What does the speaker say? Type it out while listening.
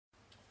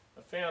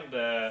found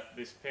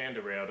this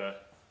Pantorouter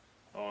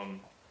on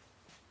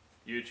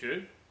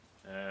YouTube,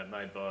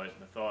 made by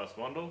Matthias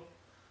Wandel,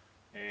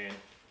 and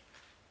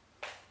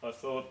I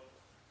thought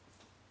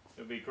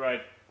it would be a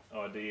great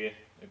idea,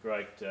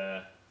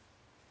 and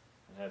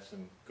have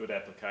some good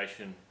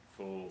application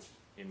for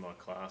in my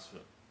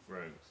classrooms.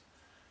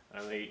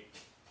 Only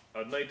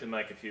I'd need to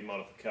make a few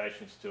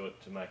modifications to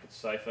it to make it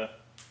safer,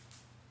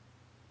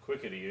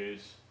 quicker to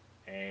use,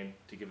 and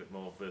to give it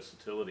more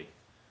versatility.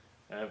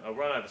 I'll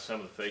run over some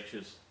of the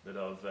features that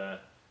I've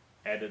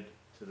added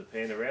to the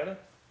Pantorouter.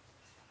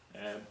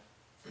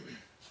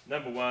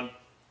 Number one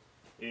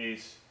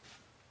is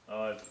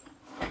I've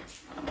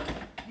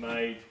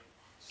made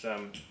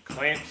some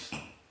clamps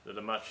that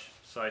are much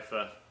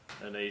safer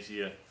and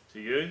easier to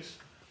use.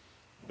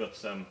 Got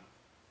some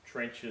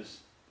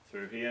trenches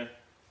through here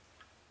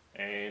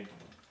and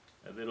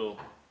a little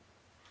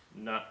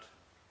nut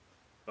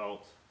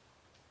bolt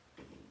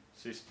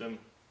system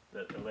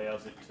that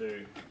allows it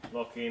to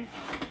lock in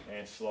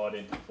and slide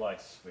into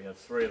place. We have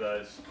 3 of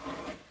those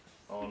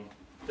on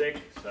deck,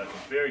 so I can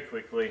very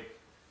quickly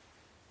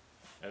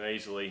and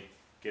easily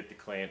get the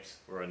clamps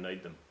where I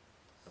need them.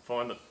 I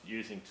find that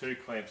using 2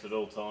 clamps at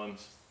all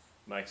times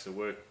makes the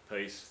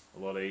workpiece a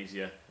lot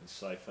easier and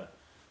safer.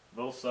 I've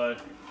also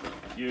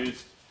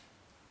used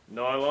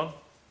nylon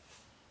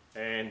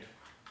and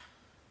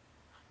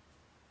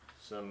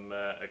some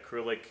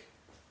acrylic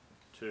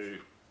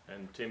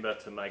and timber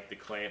to make the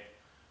clamp,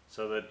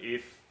 so that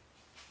if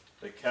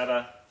the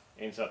cutter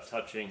ends up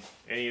touching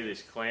any of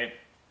this clamp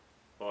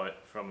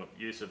from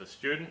use of a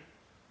student,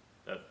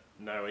 that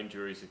no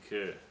injuries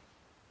occur.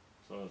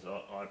 As long as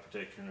eye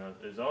protection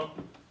is on,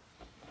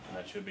 and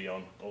that should be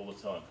on all the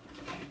time.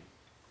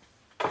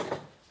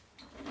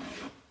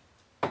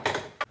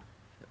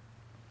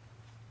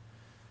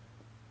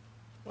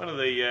 One of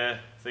the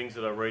things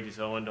that I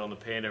redesigned on the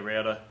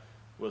Pantorouter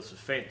was the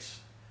fence.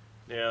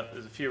 Now,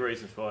 there's a few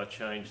reasons why I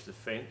changed the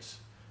fence.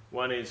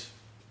 One is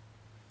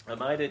I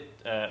made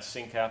it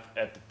sync up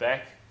at the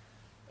back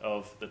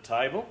of the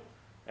table,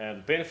 and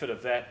the benefit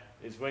of that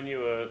is when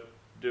you are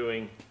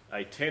doing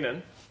a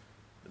tenon,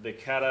 the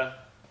cutter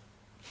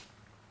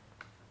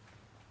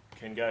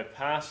can go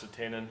past the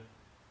tenon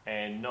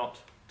and not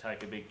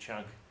take a big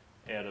chunk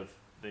out of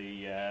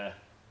the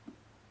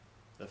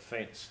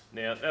fence.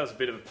 Now, that was a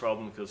bit of a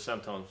problem because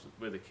sometimes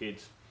with the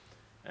kids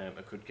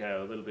it could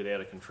go a little bit out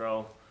of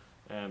control.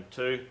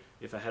 2,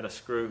 if I had a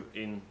screw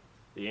in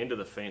the end of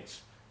the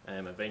fence,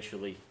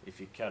 eventually if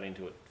you cut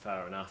into it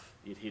far enough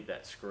you'd hit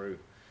that screw.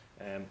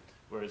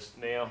 Whereas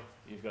now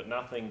you've got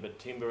nothing but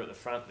timber at the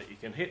front that you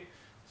can hit,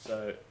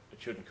 so it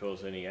shouldn't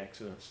cause any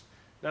accidents.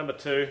 Number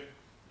 2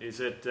 is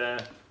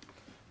that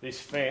this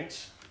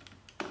fence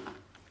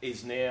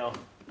is now,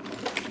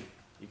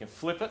 you can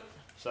flip it,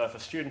 so if a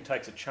student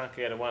takes a chunk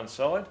out of one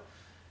side,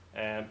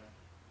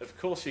 of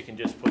course you can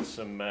just put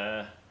some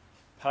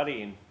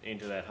putty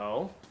into that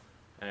hole,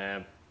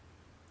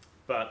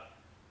 but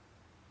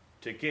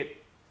to get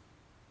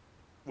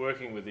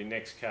working with the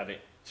next cut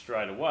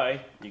straight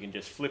away, you can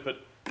just flip it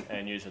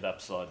and use it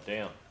upside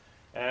down.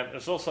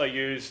 It's also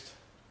used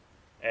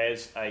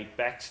as a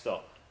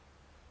backstop.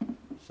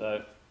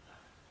 So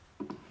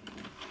you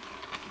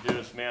do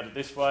is mount it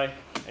this way,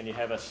 and you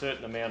have a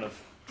certain amount of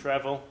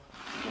travel,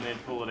 and then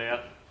pull it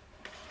out,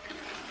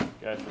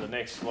 go for the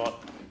next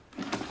slot,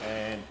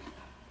 and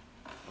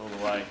all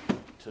the way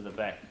to the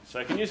back. So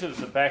you can use it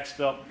as a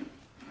backstop.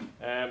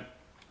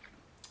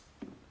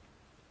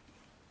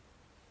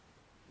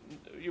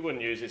 You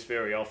wouldn't use this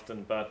very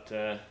often, but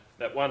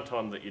that one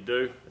time that you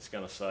do, it's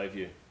going to save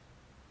you.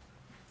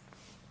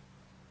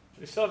 I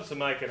decided to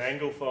make an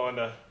angle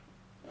finder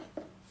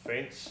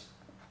fence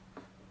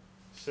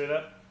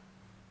setup.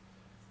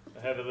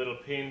 I have a little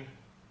pin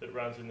that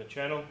runs in the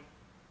channel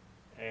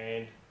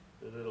and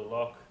the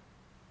little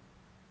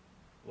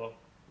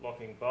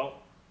locking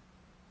bolt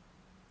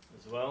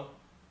as well,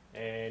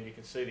 and you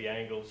can see the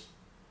angles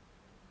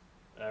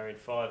are in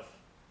 5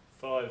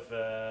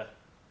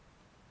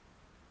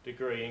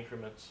 degree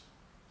increments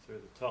through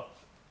the top.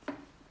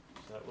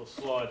 So it will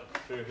slide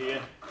through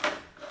here,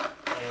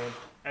 and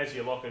as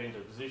you lock it into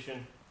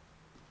position,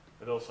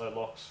 it also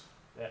locks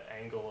that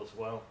angle as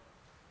well.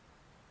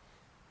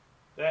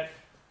 That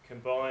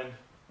combined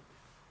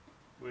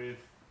with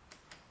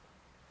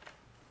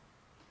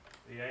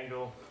the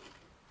angle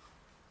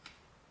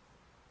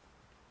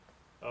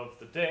of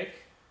the deck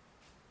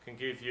can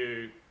give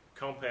you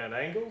compound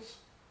angles,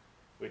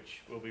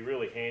 which will be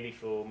really handy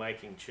for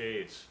making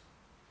chairs.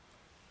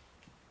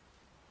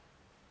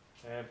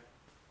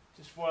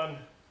 Just one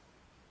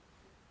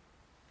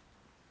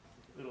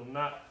little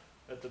nut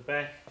at the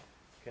back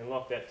can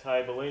lock that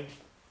table in,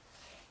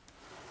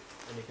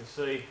 and you can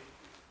see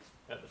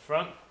at the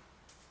front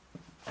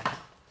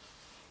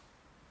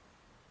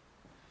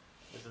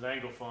there's an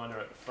angle finder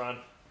at the front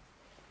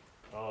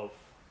of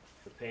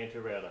the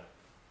Pantorouter,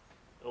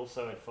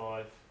 also in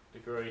 5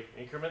 degree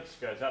increments,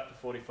 goes up to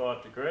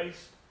 45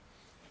 degrees.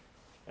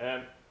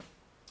 And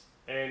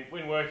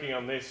when working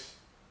on this,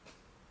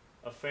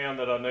 I found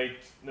that I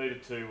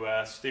needed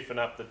to stiffen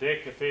up the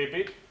deck a fair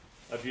bit.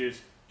 I've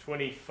used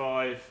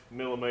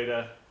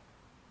 25mm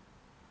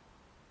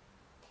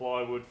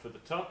plywood for the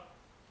top.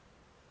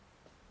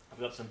 I've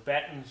got some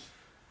battens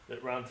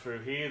that run through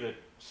here that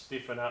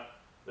stiffen up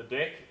the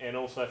deck, and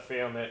also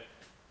found that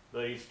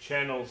these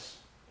channels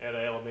out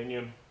of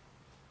aluminium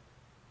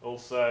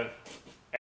also